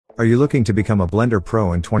Are you looking to become a Blender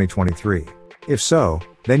Pro in 2023? If so,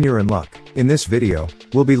 then you're in luck. In this video,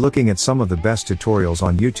 we'll be looking at some of the best tutorials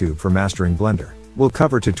on YouTube for mastering Blender. We'll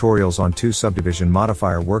cover tutorials on 2 subdivision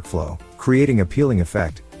modifier workflow, creating a peeling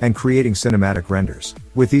effect, and creating cinematic renders.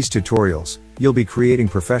 With these tutorials, you'll be creating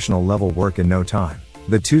professional level work in no time.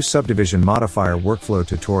 The 2 subdivision modifier workflow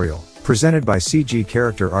tutorial, presented by CG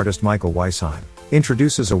character artist Michael Weisheim,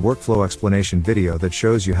 introduces a workflow explanation video that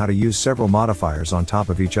shows you how to use several modifiers on top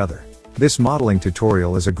of each other. This modeling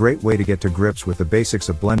tutorial is a great way to get to grips with the basics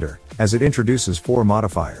of Blender, as it introduces 4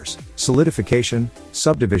 modifiers: solidification,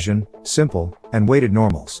 subdivision, simple, and weighted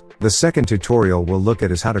normals. The second tutorial we'll look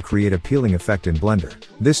at is how to create a peeling effect in Blender.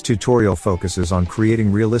 This tutorial focuses on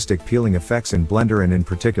creating realistic peeling effects in Blender and in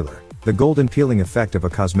particular, the golden peeling effect of a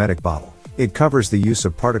cosmetic bottle. It covers the use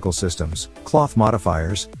of particle systems, cloth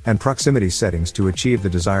modifiers, and proximity settings to achieve the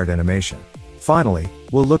desired animation. Finally,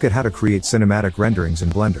 we'll look at how to create cinematic renderings in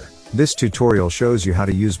Blender. This tutorial shows you how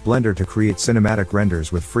to use Blender to create cinematic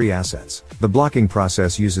renders with free assets. The blocking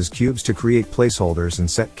process uses cubes to create placeholders and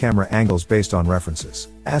set camera angles based on references.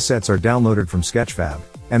 Assets are downloaded from Sketchfab,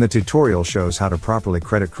 and the tutorial shows how to properly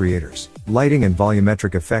credit creators. Lighting and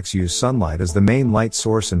volumetric effects use sunlight as the main light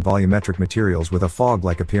source and volumetric materials with a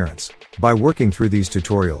fog-like appearance. By working through these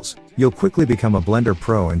tutorials, you'll quickly become a Blender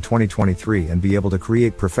Pro in 2023 and be able to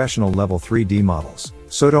create professional level 3D models.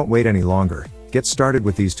 So don't wait any longer. Get started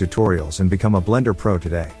with these tutorials and become a Blender Pro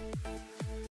today.